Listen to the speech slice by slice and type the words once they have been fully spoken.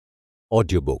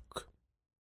Audiobook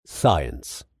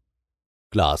Science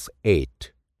Class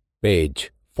 8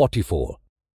 Page 44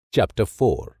 Chapter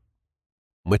 4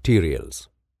 Materials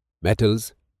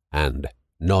Metals and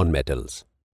Non-Metals.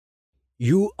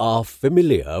 You are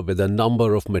familiar with a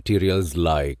number of materials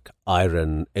like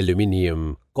iron,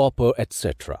 aluminium, copper,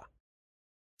 etc.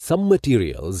 Some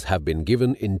materials have been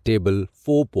given in Table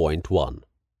 4.1.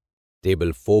 Table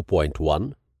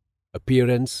 4.1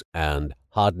 Appearance and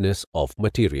Hardness of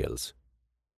Materials.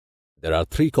 There are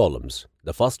 3 columns.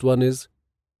 The first one is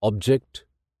Object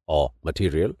or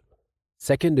Material.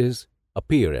 Second is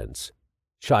Appearance,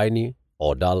 shiny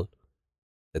or dull.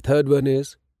 The third one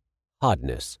is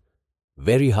Hardness,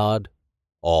 very hard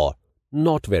or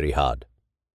not very hard.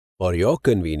 For your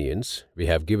convenience, we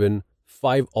have given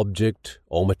 5 object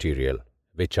or material,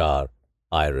 which are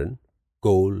iron,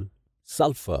 coal,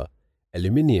 sulfur,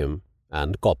 aluminium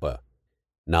and copper.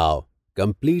 Now,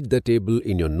 complete the table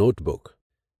in your notebook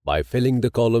by filling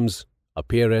the columns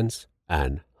Appearance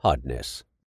and Hardness.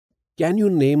 Can you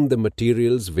name the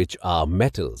materials which are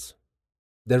metals?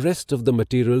 The rest of the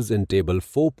materials in Table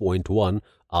 4.1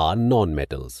 are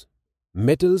non-metals.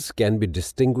 Metals can be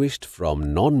distinguished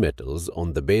from non-metals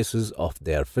on the basis of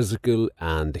their physical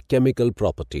and chemical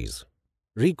properties.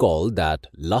 Recall that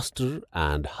luster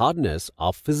and hardness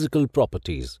are physical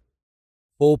properties.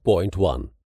 4.1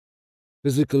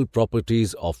 Physical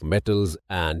properties of metals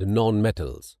and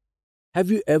non-metals. Have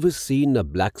you ever seen a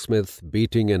blacksmith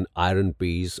beating an iron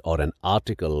piece or an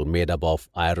article made up of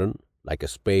iron, like a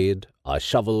spade, a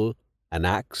shovel, an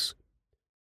axe?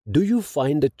 Do you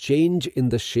find a change in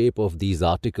the shape of these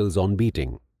articles on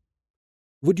beating?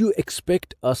 Would you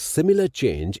expect a similar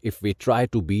change if we try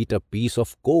to beat a piece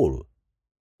of coal?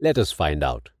 Let us find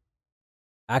out.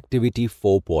 Activity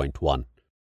 4.1.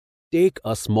 Take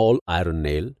a small iron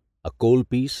nail, a coal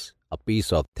piece, a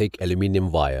piece of thick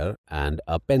aluminium wire and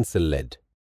a pencil lead.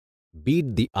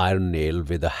 Beat the iron nail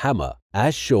with a hammer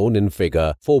as shown in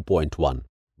figure 4.1,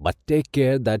 but take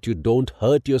care that you don't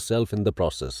hurt yourself in the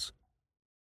process.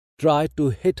 Try to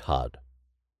hit hard.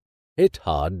 Hit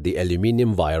hard the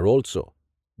aluminium wire also.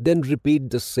 Then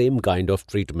repeat the same kind of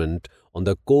treatment on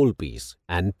the coal piece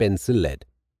and pencil lead.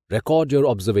 Record your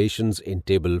observations in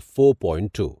Table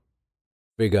 4.2.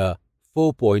 Figure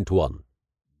 4.1.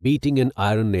 Beating an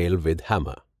iron nail with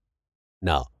hammer.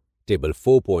 Now, Table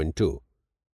 4.2.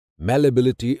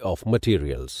 Malleability of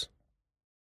materials.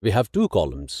 We have 2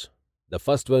 columns. The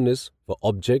first one is for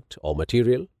object or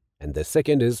material and the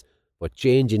second is for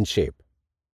change in shape.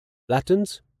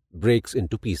 Flattens, breaks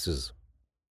into pieces.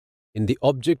 In the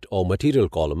object or material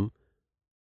column,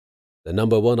 the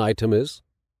number 1 item is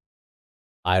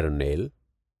iron nail,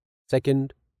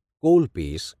 second, coal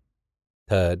piece,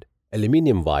 third,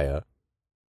 aluminium wire,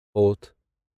 fourth,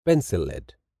 pencil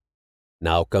lead.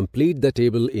 Now complete the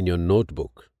table in your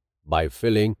notebook by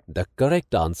filling the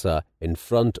correct answer in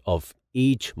front of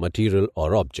each material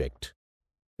or object.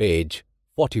 Page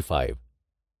 45.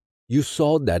 You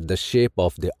saw that the shape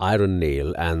of the iron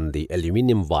nail and the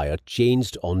aluminium wire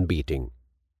changed on beating.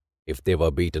 If they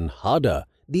were beaten harder,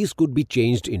 these could be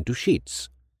changed into sheets.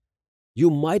 You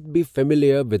might be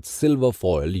familiar with silver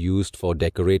foil used for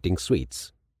decorating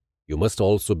sweets. You must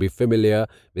also be familiar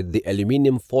with the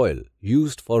aluminium foil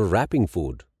used for wrapping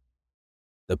food.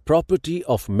 The property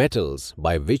of metals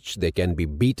by which they can be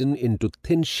beaten into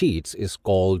thin sheets is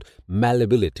called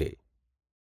malleability.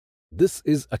 This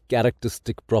is a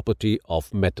characteristic property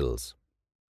of metals.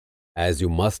 As you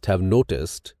must have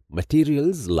noticed,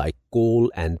 materials like coal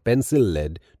and pencil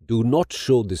lead do not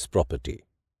show this property.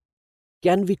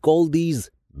 Can we call these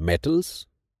metals?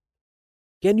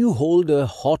 Can you hold a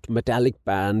hot metallic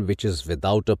pan which is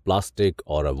without a plastic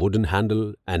or a wooden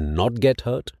handle and not get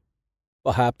hurt?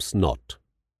 Perhaps not.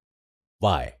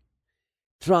 Why?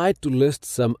 Try to list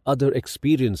some other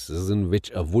experiences in which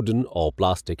a wooden or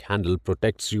plastic handle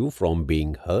protects you from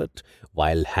being hurt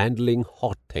while handling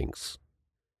hot things.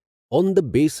 On the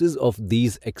basis of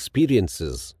these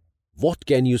experiences, what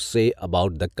can you say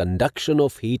about the conduction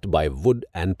of heat by wood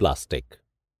and plastic?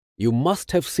 You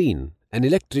must have seen an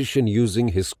electrician using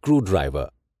his screwdriver.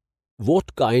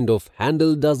 What kind of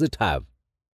handle does it have?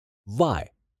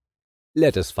 Why?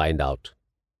 Let us find out.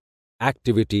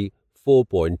 Activity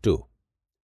 4.2.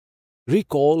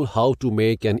 Recall how to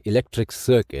make an electric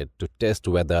circuit to test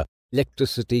whether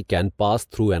electricity can pass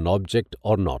through an object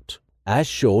or not, as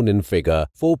shown in figure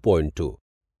 4.2.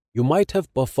 You might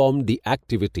have performed the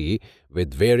activity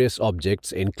with various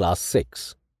objects in class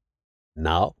 6.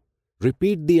 Now,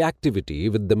 repeat the activity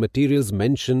with the materials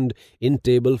mentioned in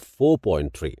Table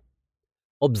 4.3.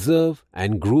 Observe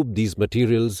and group these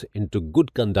materials into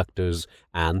good conductors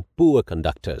and poor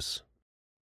conductors.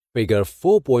 Figure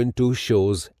 4.2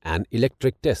 shows an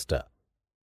electric tester.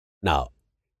 Now,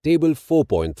 Table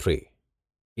 4.3.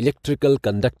 Electrical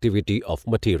conductivity of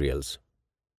materials.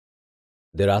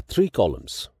 There are 3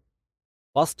 columns.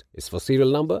 First is for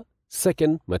serial number,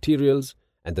 second materials,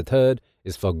 and the third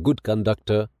is for good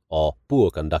conductor or poor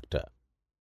conductor.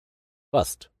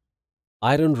 First,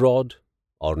 iron rod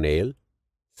or nail.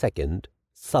 Second,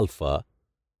 sulfur.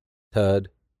 Third,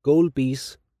 coal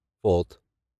piece. Fourth,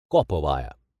 copper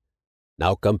wire.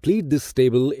 Now complete this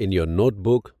table in your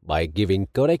notebook by giving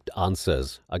correct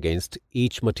answers against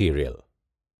each material.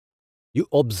 You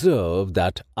observe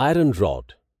that iron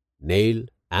rod, nail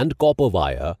and copper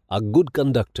wire are good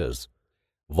conductors,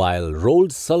 while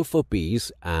rolled sulfur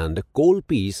piece and coal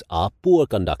piece are poor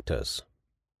conductors.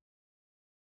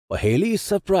 Haley is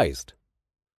surprised.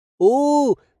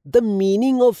 Oh, the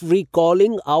meaning of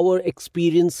recalling our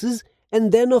experiences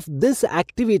and then of this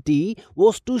activity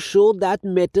was to show that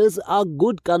metals are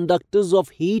good conductors of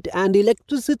heat and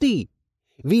electricity.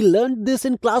 We learned this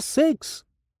in class 6.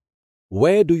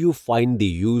 Where do you find the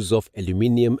use of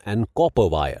aluminium and copper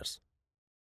wires?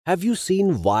 Have you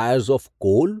seen wires of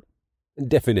coal?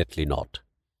 Definitely not.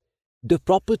 The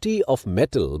property of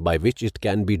metal by which it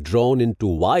can be drawn into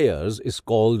wires is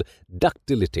called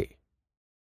ductility.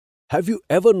 Have you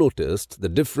ever noticed the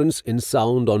difference in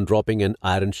sound on dropping an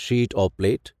iron sheet or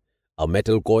plate, a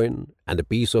metal coin, and a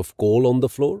piece of coal on the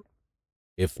floor?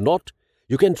 If not,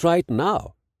 you can try it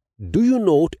now. Do you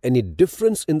note any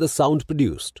difference in the sound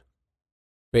produced?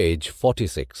 Page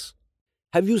 46.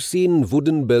 Have you seen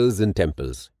wooden bells in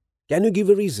temples? Can you give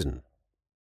a reason?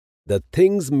 The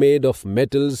things made of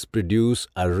metals produce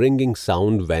a ringing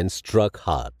sound when struck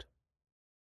hard.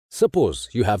 Suppose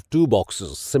you have 2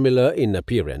 boxes similar in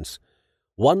appearance,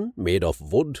 one made of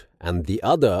wood and the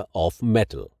other of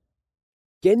metal.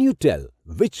 Can you tell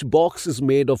which box is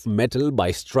made of metal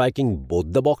by striking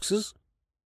both the boxes?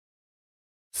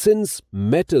 Since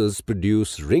metals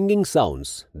produce ringing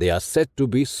sounds, they are said to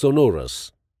be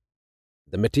sonorous.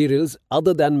 The materials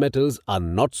other than metals are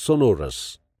not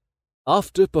sonorous.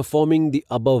 After performing the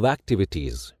above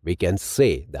activities, we can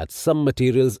say that some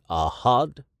materials are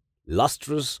hard,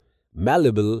 lustrous,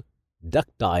 malleable,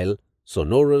 ductile,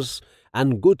 sonorous,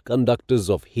 and good conductors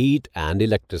of heat and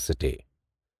electricity.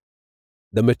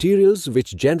 The materials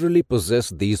which generally possess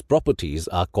these properties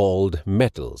are called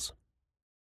metals.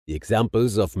 The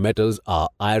examples of metals are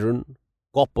iron,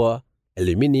 copper,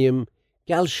 aluminium,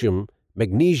 calcium,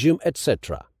 magnesium,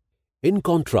 etc. In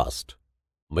contrast,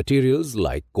 materials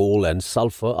like coal and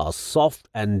sulfur are soft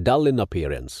and dull in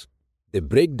appearance. They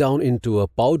break down into a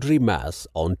powdery mass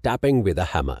on tapping with a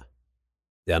hammer.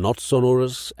 They are not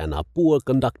sonorous and are poor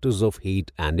conductors of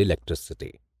heat and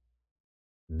electricity.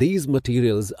 These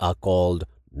materials are called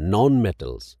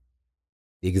non-metals.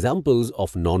 The examples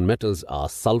of non-metals are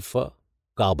sulfur,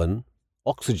 carbon,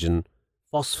 oxygen,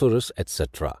 phosphorus,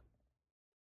 etc.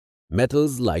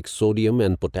 Metals like sodium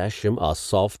and potassium are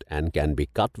soft and can be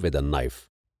cut with a knife.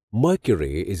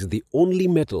 Mercury is the only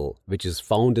metal which is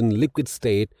found in liquid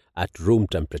state at room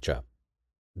temperature.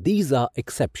 These are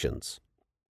exceptions.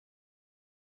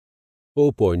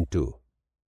 4.2.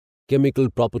 Chemical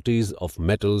properties of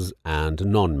metals and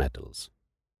non-metals.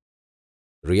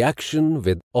 Reaction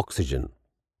with oxygen.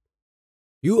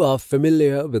 You are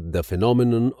familiar with the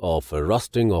phenomenon of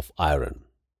rusting of iron.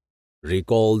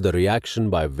 Recall the reaction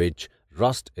by which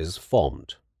rust is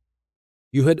formed.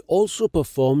 You had also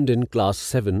performed in class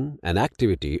 7 an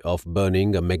activity of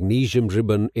burning a magnesium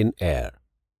ribbon in air.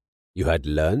 You had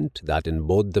learnt that in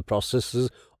both the processes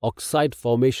oxide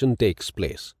formation takes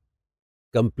place.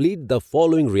 Complete the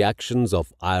following reactions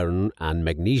of iron and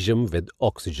magnesium with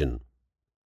oxygen.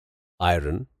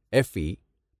 Iron Fe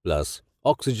plus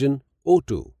oxygen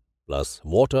O2 plus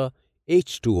water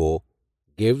H2O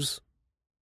gives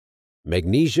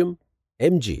magnesium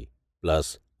Mg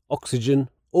plus oxygen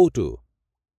O2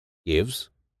 gives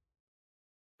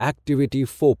Activity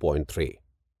 4.3.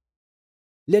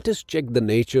 Let us check the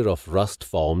nature of rust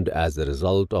formed as a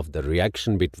result of the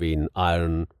reaction between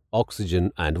iron,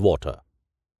 oxygen and water.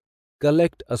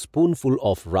 Collect a spoonful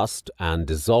of rust and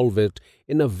dissolve it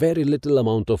in a very little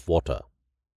amount of water.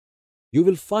 You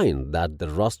will find that the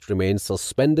rust remains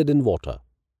suspended in water.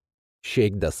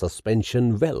 Shake the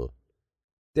suspension well.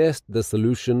 Test the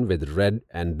solution with red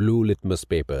and blue litmus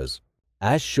papers,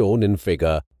 as shown in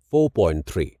figure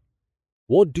 4.3.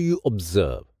 What do you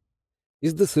observe?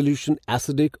 Is the solution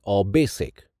acidic or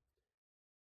basic?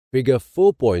 Figure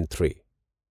 4.3.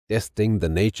 Testing the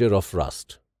nature of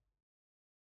rust.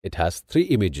 It has 3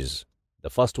 images. The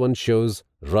first one shows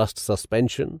rust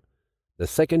suspension. The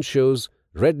second shows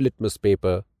red litmus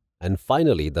paper And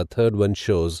finally, the third one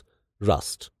shows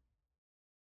rust.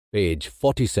 Page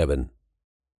 47.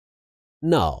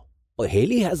 Now,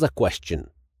 Paheli has a question.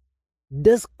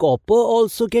 Does copper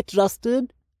also get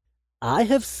rusted? I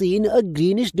have seen a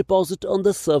greenish deposit on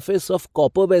the surface of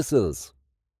copper vessels.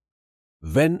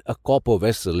 When a copper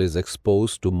vessel is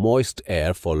exposed to moist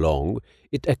air for long,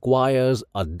 it acquires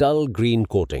a dull green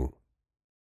coating.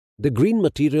 The green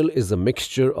material is a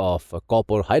mixture of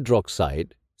copper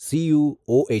hydroxide,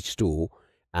 CuOH2,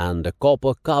 and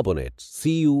copper carbonate,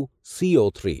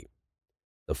 CuCO3.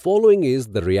 The following is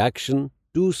the reaction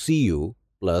 2Cu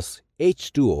plus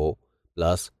H2O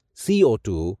plus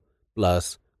CO2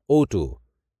 plus O2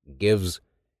 gives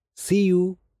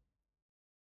CuOH2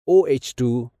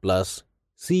 plus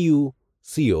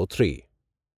CuCO3.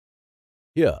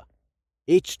 Here,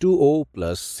 H2O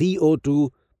plus CO2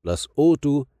 plus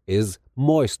O2 is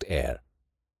moist air.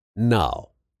 Now,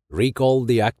 recall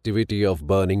the activity of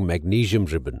burning magnesium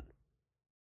ribbon.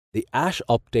 The ash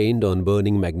obtained on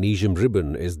burning magnesium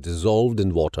ribbon is dissolved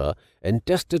in water and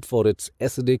tested for its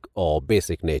acidic or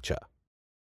basic nature.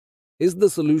 Is the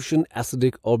solution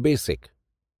acidic or basic?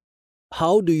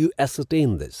 How do you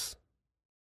ascertain this?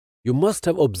 You must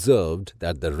have observed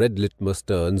that the red litmus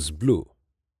turns blue.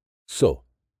 So,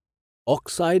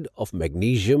 oxide of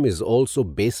magnesium is also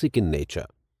basic in nature.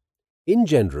 In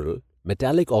general,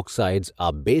 metallic oxides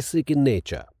are basic in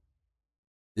nature.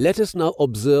 Let us now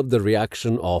observe the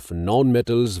reaction of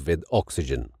nonmetals with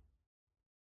oxygen.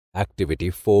 Activity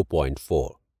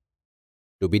 4.4.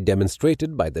 To be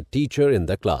demonstrated by the teacher in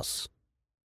the class.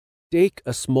 Take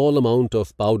a small amount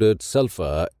of powdered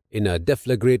sulfur in a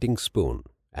deflagrating spoon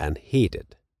and heat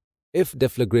it. If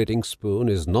deflagrating spoon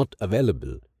is not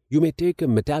available, you may take a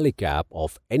metallic cap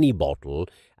of any bottle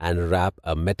and wrap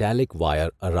a metallic wire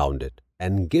around it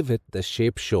and give it the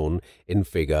shape shown in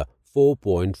figure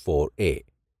 4.4a.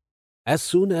 As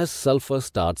soon as sulfur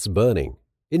starts burning,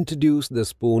 introduce the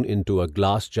spoon into a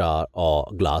glass jar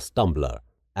or glass tumbler,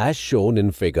 as shown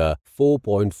in figure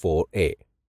 4.4a.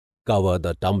 Cover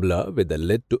the tumbler with the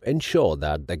lid to ensure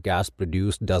that the gas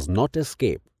produced does not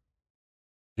escape.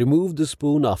 Remove the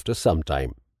spoon after some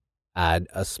time. Add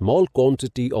a small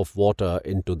quantity of water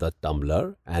into the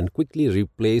tumbler and quickly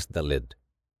replace the lid.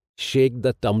 Shake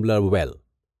the tumbler well.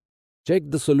 Check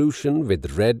the solution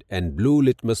with red and blue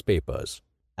litmus papers,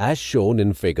 as shown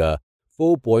in figure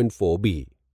 4.4b.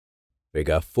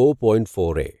 Figure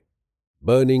 4.4a.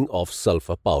 Burning of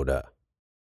sulfur powder.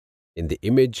 In the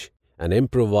image, an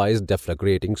improvised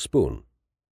deflagrating spoon.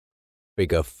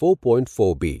 Figure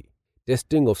 4.4b.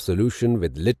 Testing of solution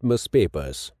with litmus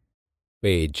papers.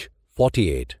 Page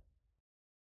 48.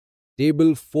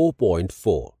 Table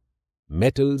 4.4.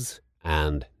 Metals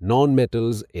and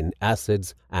non-metals in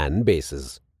acids and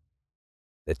bases.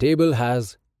 The table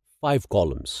has 5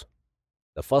 columns.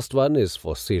 The first one is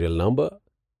for serial number,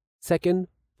 second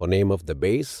for name of the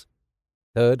base,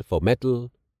 third for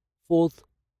metal, fourth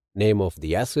name of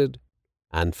the acid,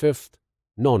 and fifth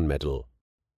non-metal.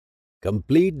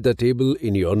 Complete the table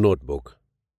in your notebook.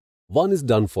 One is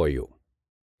done for you.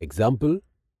 Example,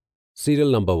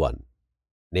 serial number 1.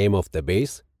 Name of the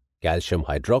base, calcium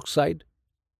hydroxide,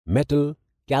 metal,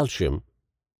 calcium,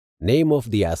 name of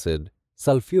the acid,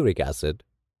 sulfuric acid,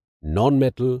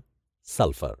 non-metal,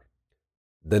 sulfur.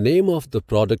 The name of the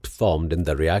product formed in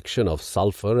the reaction of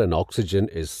sulfur and oxygen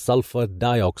is sulfur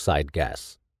dioxide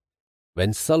gas.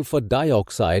 When sulfur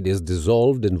dioxide is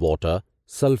dissolved in water,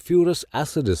 sulfurous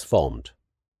acid is formed.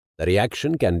 The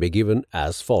reaction can be given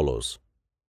as follows.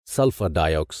 Sulfur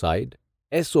dioxide,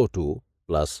 SO2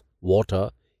 plus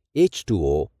water,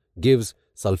 H2O gives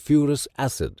sulfurous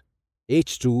acid,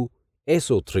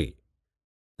 H2SO3.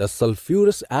 The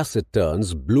sulfurous acid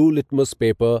turns blue litmus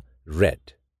paper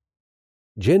red.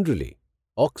 Generally,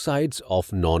 oxides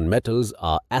of non-metals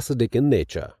are acidic in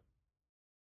nature.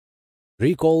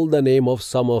 Recall the name of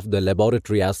some of the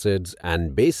laboratory acids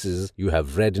and bases you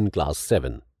have read in class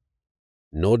 7.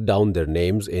 Note down their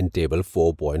names in table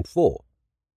 4.4.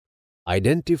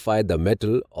 Identify the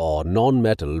metal or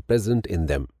non-metal present in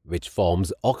them, which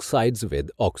forms oxides with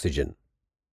oxygen.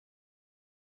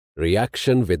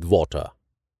 Reaction with water.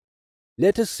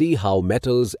 Let us see how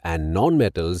metals and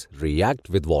non-metals react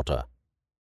with water.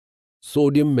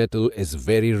 Sodium metal is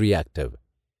very reactive.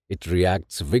 It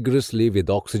reacts vigorously with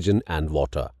oxygen and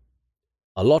water.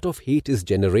 A lot of heat is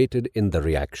generated in the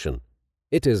reaction.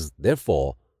 It is,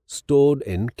 therefore, stored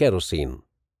in kerosene.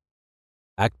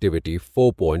 Activity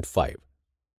 4.5.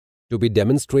 To be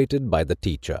demonstrated by the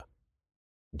teacher.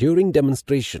 During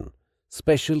demonstration,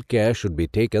 special care should be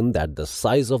taken that the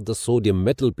size of the sodium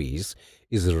metal piece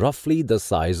is roughly the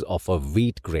size of a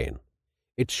wheat grain.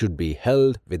 It should be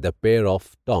held with a pair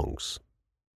of tongs.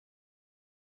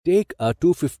 Take a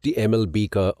 250 ml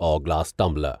beaker or glass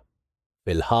tumbler.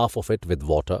 Fill half of it with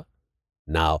water.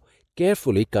 Now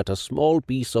carefully cut a small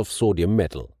piece of sodium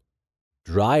metal.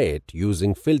 Dry it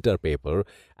using filter paper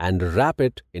and wrap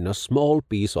it in a small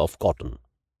piece of cotton.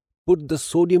 Put the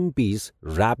sodium piece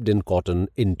wrapped in cotton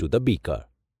into the beaker.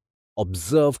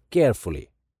 Observe carefully.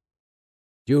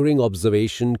 During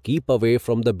observation, keep away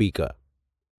from the beaker.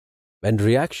 When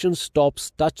reaction stops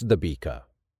touch the beaker,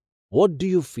 what do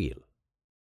you feel?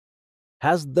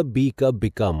 Has the beaker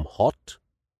become hot?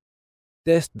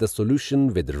 Test the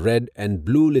solution with red and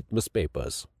blue litmus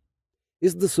papers.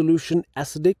 Is the solution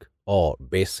acidic or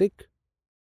basic?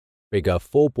 Figure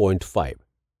 4.5.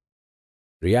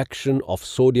 Reaction of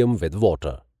sodium with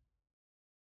water.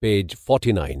 Page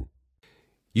 49.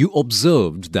 You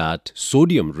observed that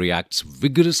sodium reacts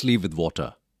vigorously with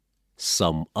water.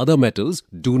 Some other metals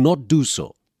do not do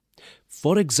so.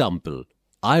 For example,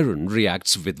 iron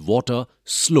reacts with water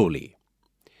slowly.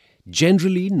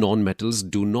 Generally, nonmetals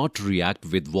do not react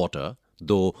with water,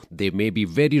 though they may be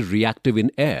very reactive in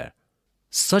air.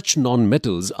 Such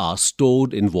nonmetals are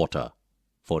stored in water.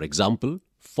 For example,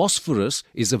 phosphorus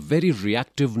is a very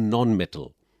reactive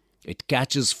nonmetal. It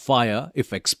catches fire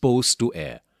if exposed to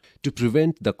air. To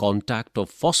prevent the contact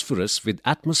of phosphorus with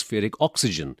atmospheric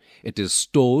oxygen, it is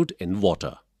stored in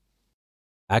water.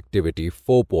 Activity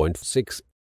 4.6.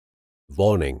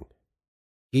 Warning.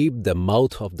 Keep the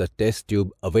mouth of the test tube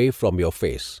away from your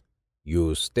face.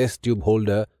 Use test tube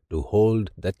holder to hold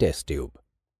the test tube.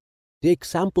 Take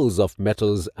samples of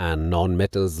metals and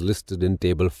non-metals listed in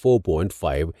table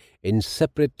 4.5 in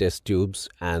separate test tubes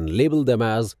and label them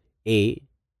as A,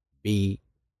 B,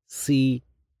 C,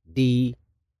 D,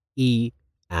 E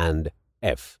and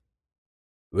F.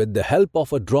 With the help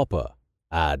of a dropper,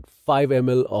 add 5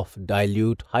 ml of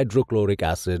dilute hydrochloric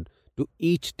acid to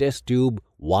each test tube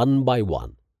one by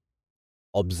one.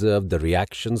 Observe the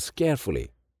reactions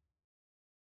carefully.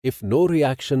 If no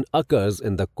reaction occurs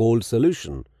in the cold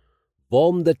solution,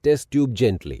 warm the test tube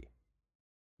gently.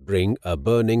 Bring a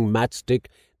burning matchstick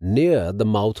near the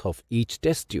mouth of each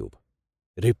test tube.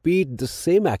 Repeat the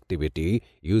same activity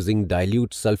using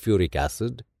dilute sulfuric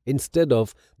acid instead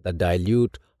of the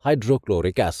dilute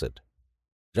hydrochloric acid.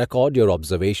 Record your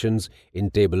observations in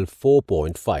Table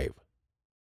 4.5.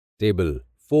 Table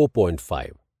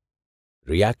 4.5.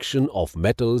 Reaction of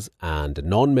metals and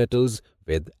nonmetals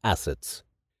with acids.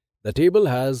 The table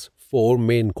has 4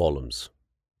 main columns.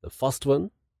 The first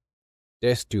one,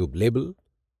 test tube label.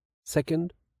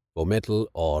 Second, for metal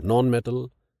or nonmetal.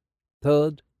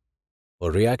 Third,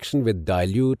 for reaction with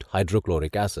dilute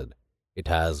hydrochloric acid. It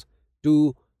has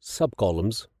 2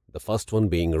 subcolumns, the first one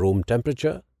being room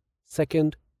temperature,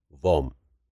 second, warm.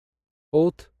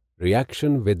 Fourth,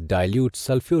 reaction with dilute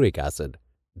sulfuric acid.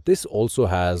 This also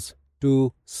has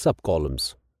 2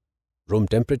 subcolumns, room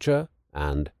temperature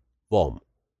and warm.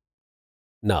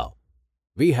 Now,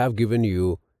 we have given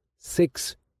you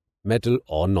 6 metal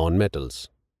or non-metals.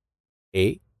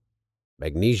 A.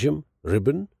 Magnesium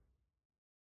ribbon.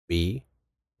 B.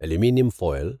 Aluminium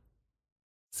foil.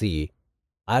 C.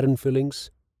 Iron fillings.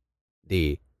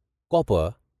 D.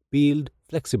 Copper peeled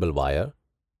flexible wire.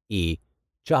 E.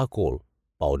 Charcoal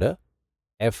powder.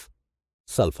 F.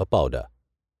 Sulfur powder.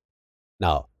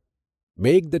 Now,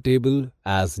 make the table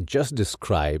as just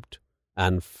described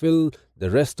and fill the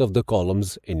rest of the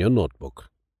columns in your notebook.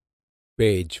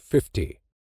 Page 50.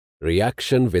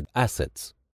 Reaction with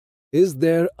acids. Is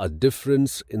there a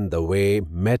difference in the way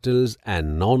metals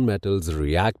and nonmetals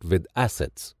react with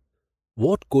acids?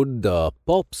 What could the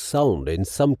pop sound in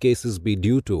some cases be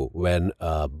due to when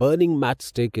a burning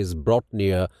matchstick is brought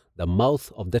near the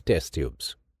mouth of the test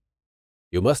tubes?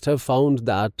 You must have found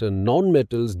that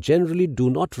nonmetals generally do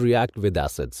not react with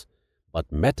acids, but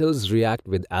metals react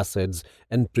with acids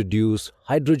and produce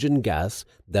hydrogen gas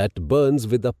that burns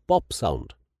with a pop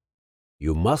sound.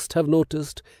 You must have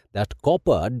noticed that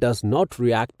copper does not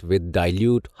react with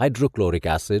dilute hydrochloric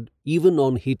acid even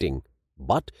on heating,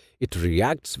 but it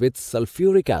reacts with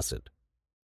sulfuric acid.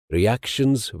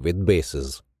 Reactions with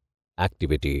bases.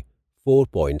 Activity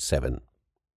 4.7.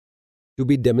 To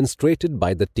be demonstrated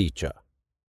by the teacher.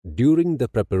 During the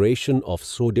preparation of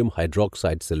sodium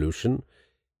hydroxide solution,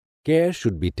 care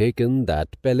should be taken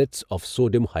that pellets of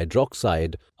sodium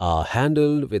hydroxide are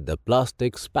handled with the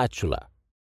plastic spatula.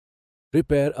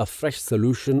 Prepare a fresh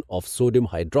solution of sodium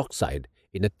hydroxide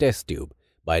in a test tube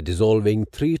by dissolving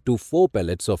 3 to 4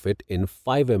 pellets of it in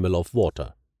 5 ml of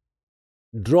water.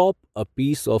 Drop a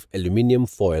piece of aluminium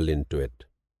foil into it.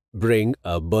 Bring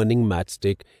a burning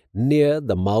matchstick near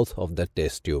the mouth of the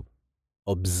test tube.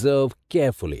 Observe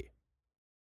carefully.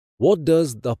 What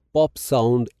does the pop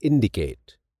sound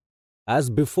indicate?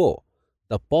 As before,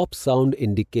 the pop sound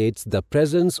indicates the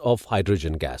presence of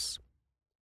hydrogen gas.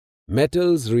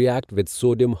 Metals react with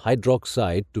sodium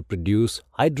hydroxide to produce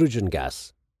hydrogen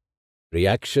gas.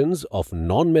 Reactions of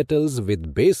nonmetals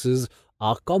with bases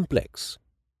are complex.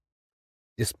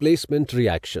 Displacement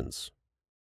reactions.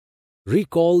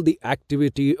 Recall the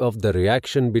activity of the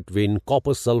reaction between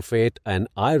copper sulfate and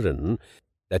iron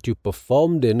that you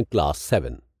performed in class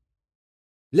 7.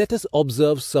 Let us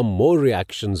observe some more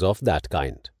reactions of that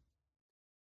kind.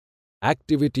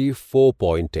 Activity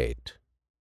 4.8.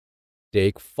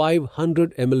 Take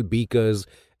 500 ml beakers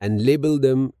and label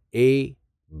them A,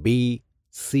 B,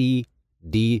 C,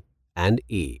 D and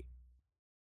E.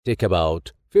 Take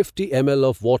about 50 ml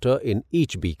of water in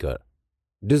each beaker.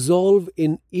 Dissolve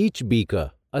in each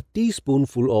beaker a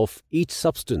teaspoonful of each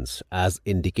substance as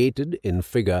indicated in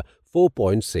figure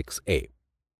 4.6a.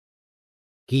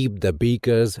 Keep the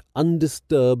beakers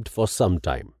undisturbed for some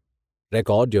time.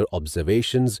 Record your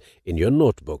observations in your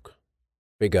notebook.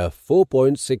 Figure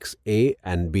 4.6a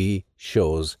and b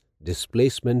shows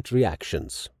displacement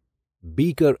reactions.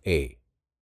 Beaker A.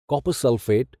 Copper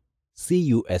sulfate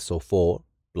CuSO4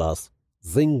 plus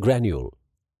zinc granule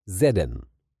Zn.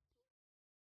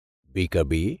 Beaker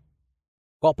B.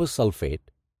 Copper sulfate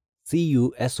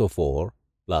CuSO4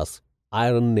 plus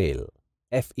iron nail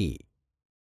Fe.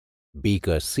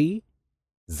 Beaker C.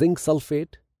 Zinc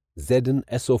sulfate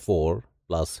ZnSO4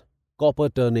 plus copper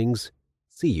turnings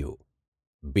Cu.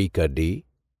 Beaker D.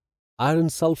 Iron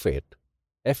sulfate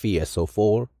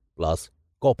FeSO4 plus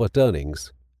copper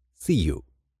turnings Cu.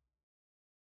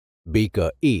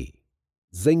 Beaker E.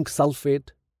 Zinc sulfate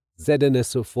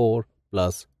ZnSO4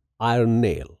 plus iron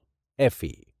nail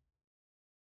Fe.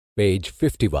 Page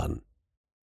 51.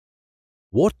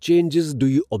 What changes do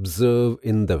you observe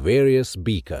in the various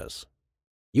beakers?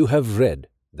 You have read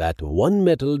that one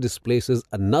metal displaces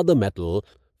another metal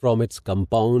from its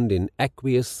compound in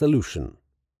aqueous solution.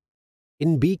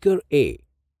 In beaker A,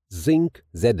 zinc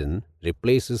Zn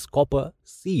replaces copper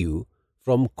Cu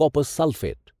from copper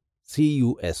sulfate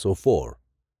CuSO4.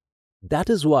 That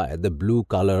is why the blue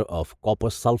color of copper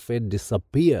sulfate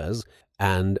disappears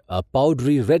and a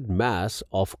powdery red mass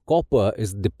of copper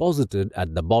is deposited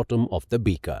at the bottom of the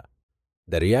beaker.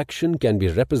 The reaction can be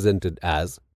represented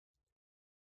as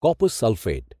copper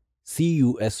sulfate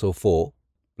CuSO4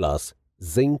 plus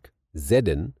zinc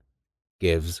Zn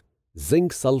gives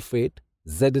zinc sulfate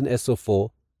ZnSO4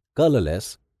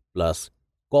 colorless plus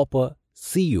copper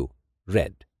Cu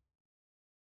red.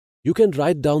 You can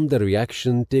write down the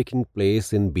reaction taking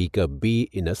place in beaker B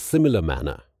in a similar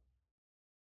manner.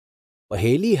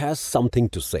 Paheli has something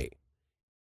to say.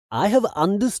 I have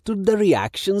understood the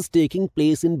reactions taking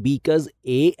place in beakers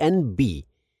A and B,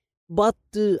 but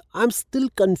I'm still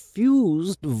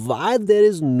confused why there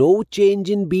is no change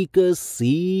in beakers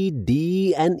C,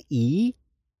 D and E.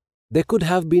 There could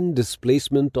have been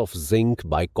displacement of zinc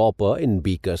by copper in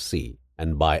beaker C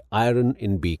and by iron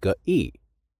in beaker E.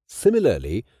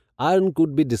 Similarly, iron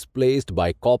could be displaced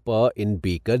by copper in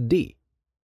beaker D.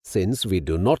 Since we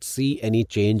do not see any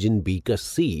change in beaker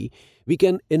C, we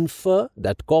can infer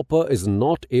that copper is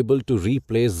not able to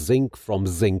replace zinc from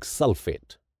zinc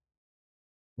sulfate.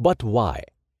 But why?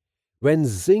 When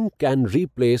zinc can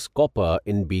replace copper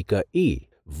in beaker E,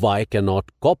 why cannot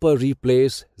copper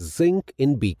replace zinc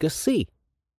in beaker C?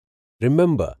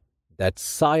 Remember that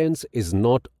science is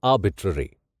not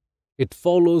arbitrary. It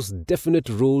follows definite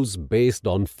rules based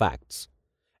on facts.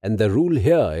 And the rule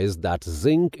here is that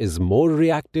zinc is more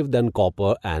reactive than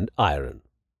copper and iron.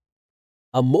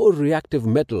 A more reactive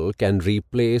metal can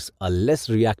replace a less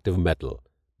reactive metal,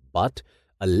 but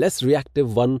a less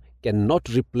reactive one cannot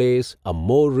replace a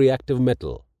more reactive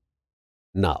metal.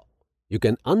 Now, you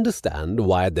can understand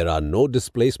why there are no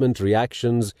displacement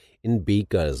reactions in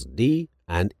beakers D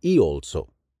and E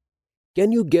also.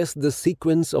 Can you guess the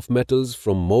sequence of metals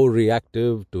from more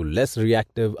reactive to less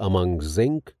reactive among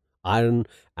zinc, iron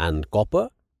and copper?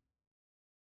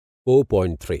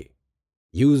 4.3.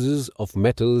 Uses of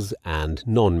metals and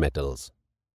nonmetals.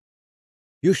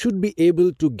 You should be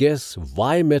able to guess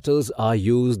why metals are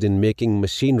used in making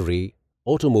machinery,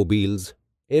 automobiles,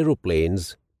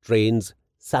 aeroplanes, trains,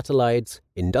 satellites,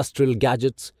 industrial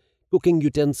gadgets, cooking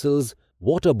utensils,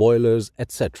 water boilers,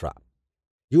 etc.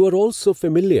 You are also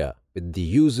familiar with the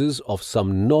uses of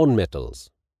some nonmetals.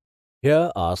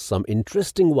 Here are some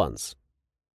interesting ones.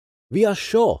 We are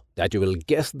sure that you will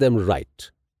guess them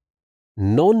right.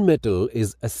 Non-metal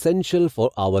is essential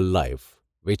for our life,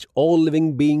 which all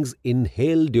living beings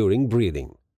inhale during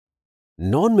breathing.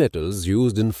 Non-metals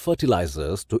used in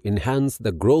fertilizers to enhance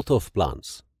the growth of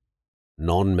plants.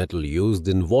 Non-metal used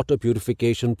in water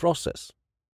purification process.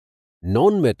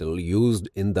 Non-metal used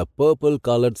in the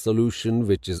purple-colored solution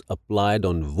which is applied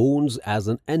on wounds as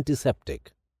an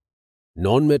antiseptic.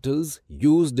 Non-metals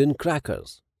used in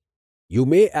crackers. You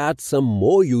may add some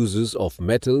more uses of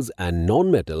metals and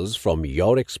non-metals from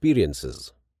your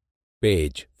experiences.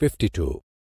 Page 52.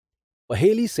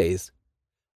 Paheli says,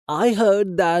 I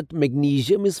heard that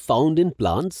magnesium is found in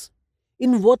plants.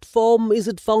 In what form is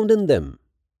it found in them?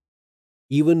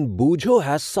 Even Bujo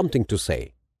has something to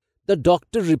say. The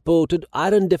doctor reported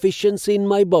iron deficiency in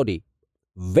my body.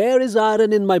 Where is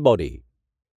iron in my body?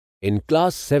 In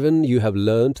class 7, you have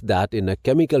learnt that in a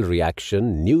chemical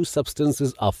reaction, new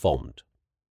substances are formed.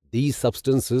 These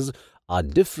substances are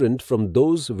different from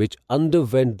those which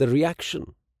underwent the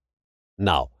reaction.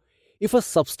 Now, if a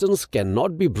substance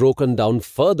cannot be broken down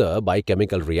further by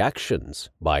chemical reactions,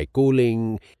 by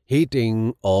cooling,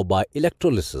 heating, or by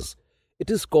electrolysis, it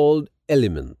is called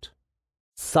element.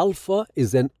 Sulfur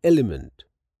is an element.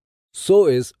 So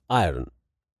is iron.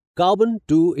 Carbon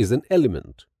too is an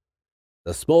element.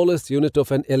 The smallest unit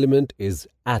of an element is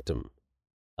atom.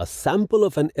 A sample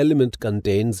of an element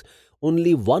contains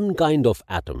only one kind of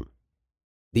atom.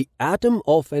 The atom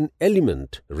of an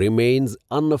element remains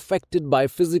unaffected by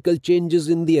physical changes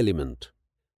in the element.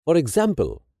 For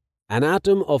example, an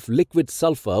atom of liquid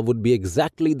sulfur would be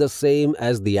exactly the same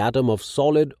as the atom of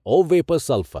solid or vapor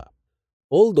sulfur.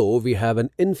 Although we have an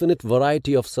infinite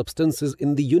variety of substances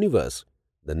in the universe,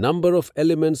 the number of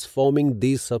elements forming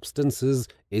these substances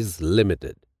is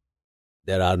limited.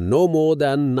 There are no more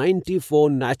than 94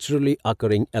 naturally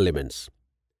occurring elements.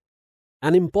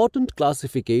 An important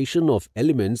classification of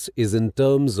elements is in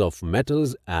terms of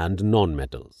metals and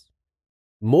non-metals.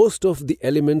 Most of the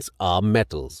elements are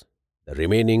metals. The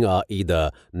remaining are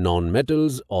either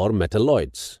non-metals or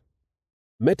metalloids.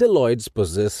 Metalloids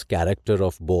possess character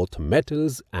of both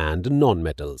metals and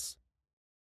non-metals.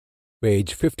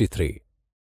 Page 53.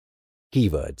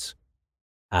 Keywords: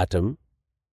 atom,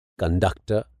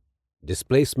 conductor,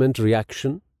 displacement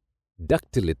reaction,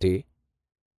 ductility,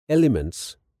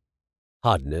 elements,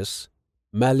 hardness,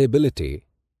 malleability,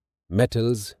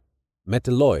 metals,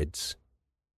 metalloids,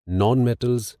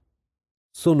 non-metals,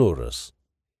 sonorous.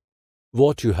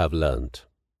 What you have learnt: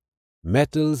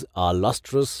 metals are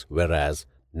lustrous, whereas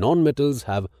non-metals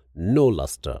have no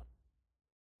luster.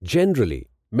 Generally,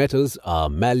 metals are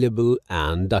malleable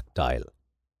and ductile.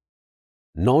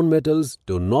 Non-metals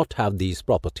do not have these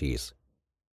properties.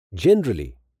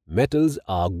 Generally, metals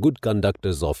are good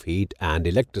conductors of heat and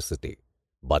electricity,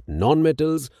 but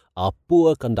non-metals are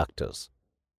poor conductors.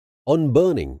 On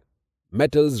burning,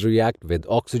 metals react with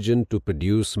oxygen to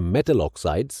produce metal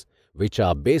oxides, which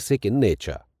are basic in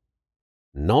nature.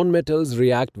 Non-metals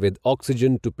react with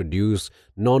oxygen to produce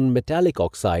non-metallic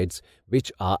oxides,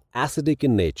 which are acidic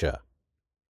in nature.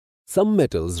 Some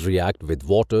metals react with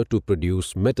water to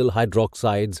produce metal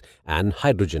hydroxides and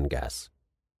hydrogen gas.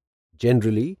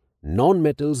 Generally,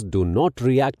 non-metals do not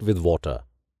react with water.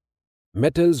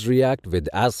 Metals react with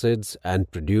acids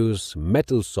and produce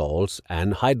metal salts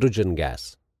and hydrogen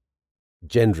gas.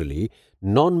 Generally,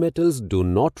 non-metals do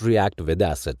not react with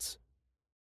acids.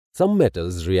 Some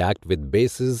metals react with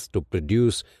bases to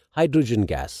produce hydrogen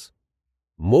gas.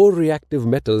 More reactive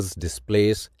metals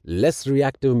displace less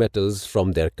reactive metals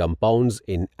from their compounds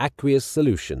in aqueous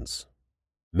solutions.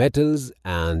 Metals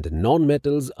and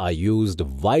non-metals are used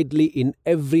widely in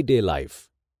everyday life.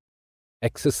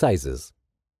 Exercises.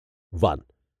 1.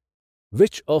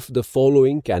 Which of the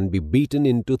following can be beaten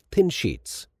into thin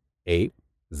sheets? A.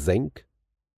 Zinc.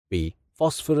 B.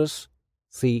 Phosphorus.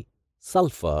 C.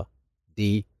 Sulfur.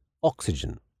 D.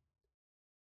 Oxygen.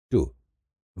 2.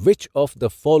 Which of the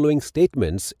following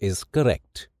statements is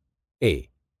correct? A.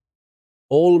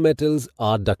 All metals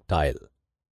are ductile.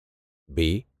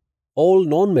 B. All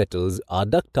non-metals are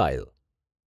ductile.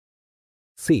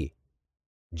 C.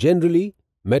 Generally,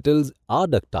 metals are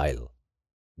ductile.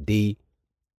 D.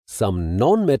 Some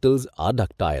non-metals are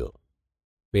ductile.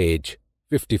 Page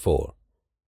 54.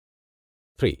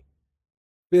 3.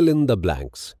 Fill in the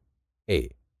blanks. A.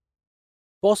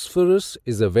 Phosphorus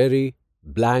is a very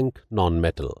blank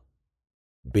non-metal.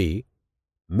 B.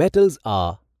 Metals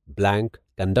are blank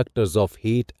conductors of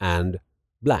heat and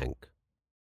blank.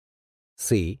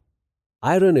 C.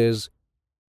 Iron is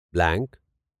blank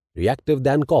reactive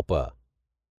than copper.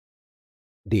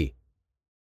 D.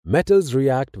 Metals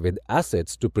react with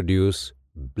acids to produce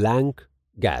blank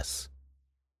gas.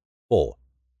 4.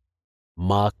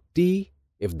 Mark T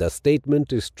if the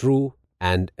statement is true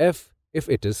and F if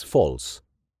it is false.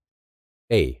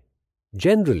 A.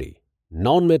 Generally,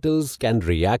 non-metals can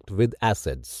react with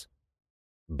acids.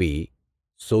 B.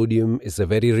 Sodium is a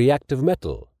very reactive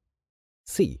metal.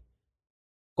 C.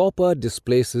 Copper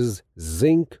displaces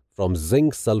zinc from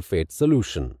zinc sulfate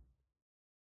solution.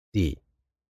 D.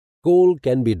 Coal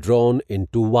can be drawn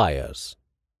into wires.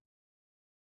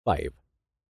 5.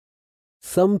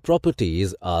 Some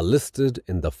properties are listed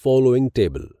in the following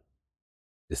table.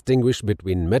 Distinguish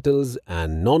between metals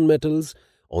and non-metals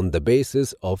on the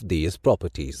basis of these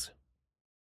properties.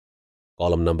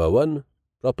 Column number 1,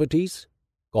 properties.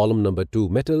 Column number 2,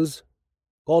 metals.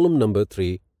 Column number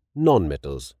 3,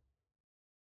 non-metals.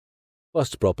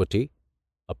 First property,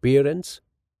 appearance.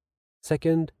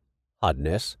 Second,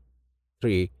 hardness.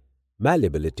 3,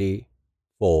 malleability.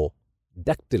 4,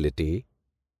 ductility.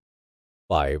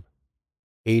 5,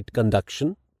 heat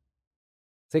conduction.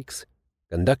 6,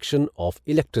 conduction of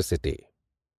electricity.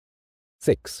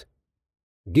 6.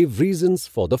 Give reasons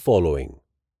for the following.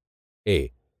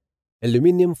 A.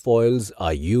 Aluminium foils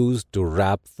are used to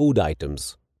wrap food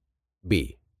items.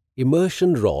 B.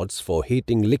 Immersion rods for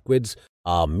heating liquids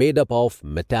are made up of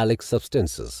metallic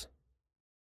substances.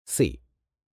 C.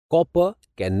 Copper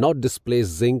cannot displace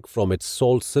zinc from its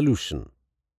salt solution.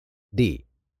 D.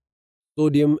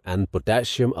 Sodium and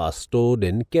potassium are stored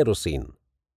in kerosene.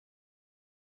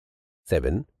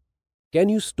 7. Can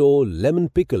you store lemon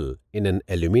pickle in an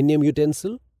aluminium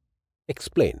utensil?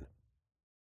 Explain.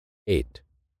 8.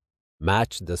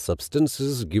 Match the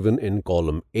substances given in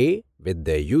column A with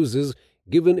their uses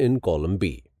given in column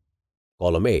B.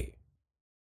 Column A.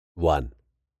 1.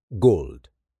 Gold.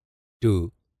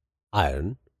 2.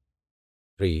 Iron.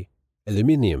 3.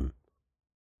 Aluminium.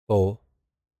 4.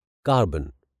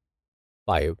 Carbon.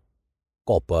 5.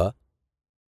 Copper.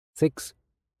 6.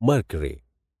 Mercury.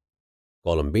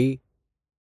 Column B.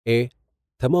 A.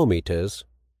 Thermometers.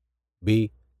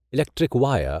 B. Electric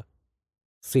wire.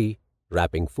 C.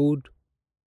 Wrapping food.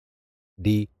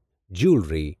 D.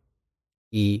 Jewelry.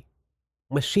 E.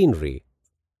 Machinery.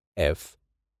 F.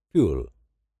 Fuel.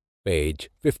 Page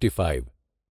 55.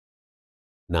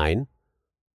 9.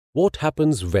 What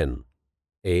happens when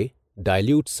A.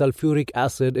 Dilute sulfuric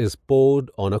acid is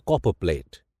poured on a copper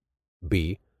plate.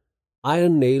 B.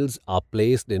 Iron nails are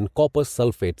placed in copper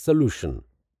sulfate solution.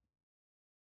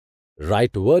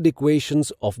 Write word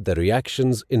equations of the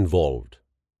reactions involved.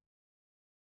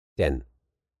 10.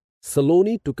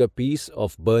 Saloni took a piece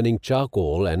of burning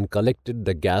charcoal and collected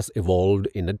the gas evolved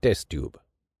in a test tube.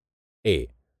 A.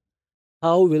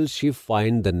 How will she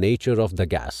find the nature of the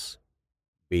gas?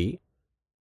 B.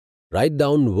 Write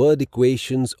down word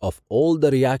equations of all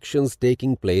the reactions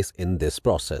taking place in this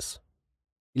process.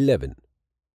 11.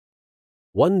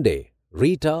 One day,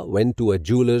 Rita went to a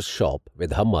jeweler's shop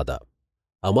with her mother.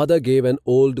 Her mother gave an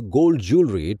old gold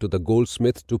jewelry to the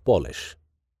goldsmith to polish.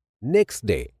 Next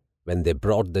day, when they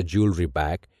brought the jewelry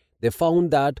back, they found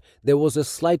that there was a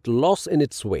slight loss in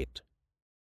its weight.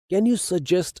 Can you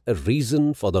suggest a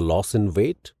reason for the loss in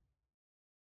weight?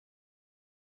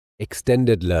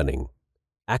 Extended learning,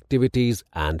 activities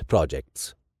and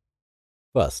projects.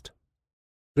 First,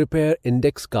 prepare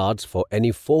index cards for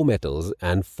any 4 metals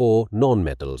and 4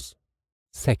 non-metals.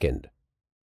 Second,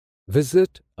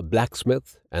 visit a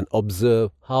blacksmith and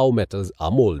observe how metals are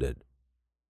molded.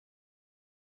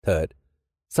 Third,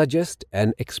 suggest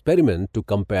an experiment to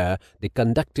compare the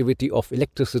conductivity of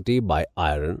electricity by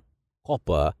iron,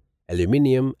 copper,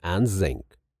 aluminium and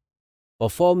zinc.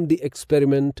 Perform the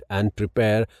experiment and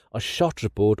prepare a short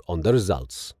report on the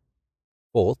results.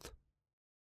 Fourth,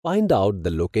 find out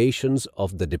the locations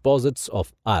of the deposits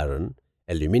of iron,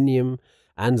 aluminium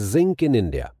and zinc in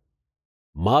India.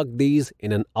 Mark these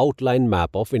in an outline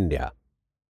map of India.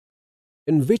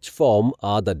 In which form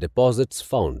are the deposits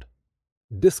found?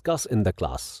 Discuss in the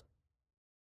class.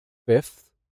 Fifth,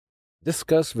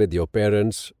 discuss with your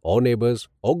parents or neighbors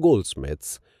or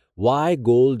goldsmiths why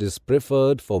gold is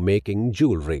preferred for making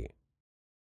jewelry.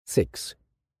 6.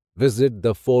 Visit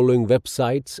the following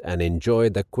websites and enjoy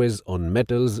the quiz on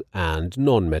metals and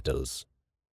non-metals.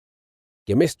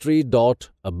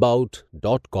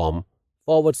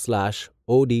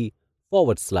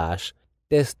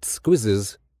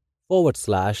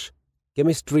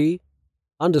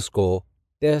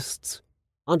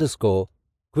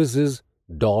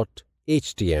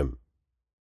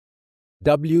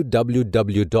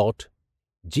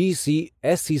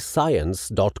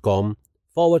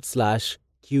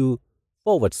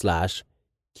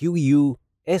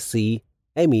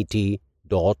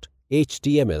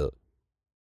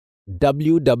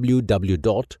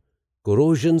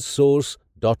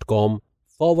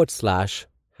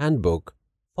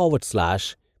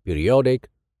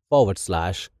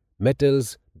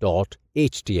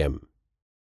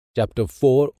 Chapter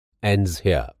 4 ends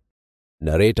here.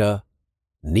 Narrator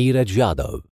Neeraj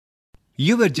Yadav.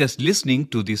 You were just listening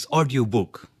to this audio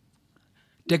book.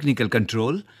 Technical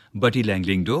control, Bati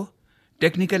Langlingdo.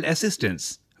 Technical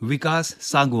assistance, Vikas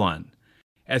Sangwan.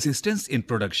 Assistance in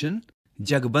production,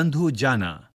 Jagbandhu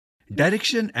Jana.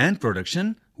 Direction and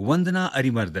production, Vandana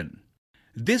Arimardhan.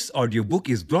 This audiobook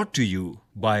is brought to you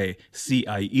by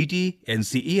CIET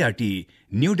NCERT,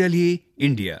 New Delhi,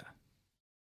 India.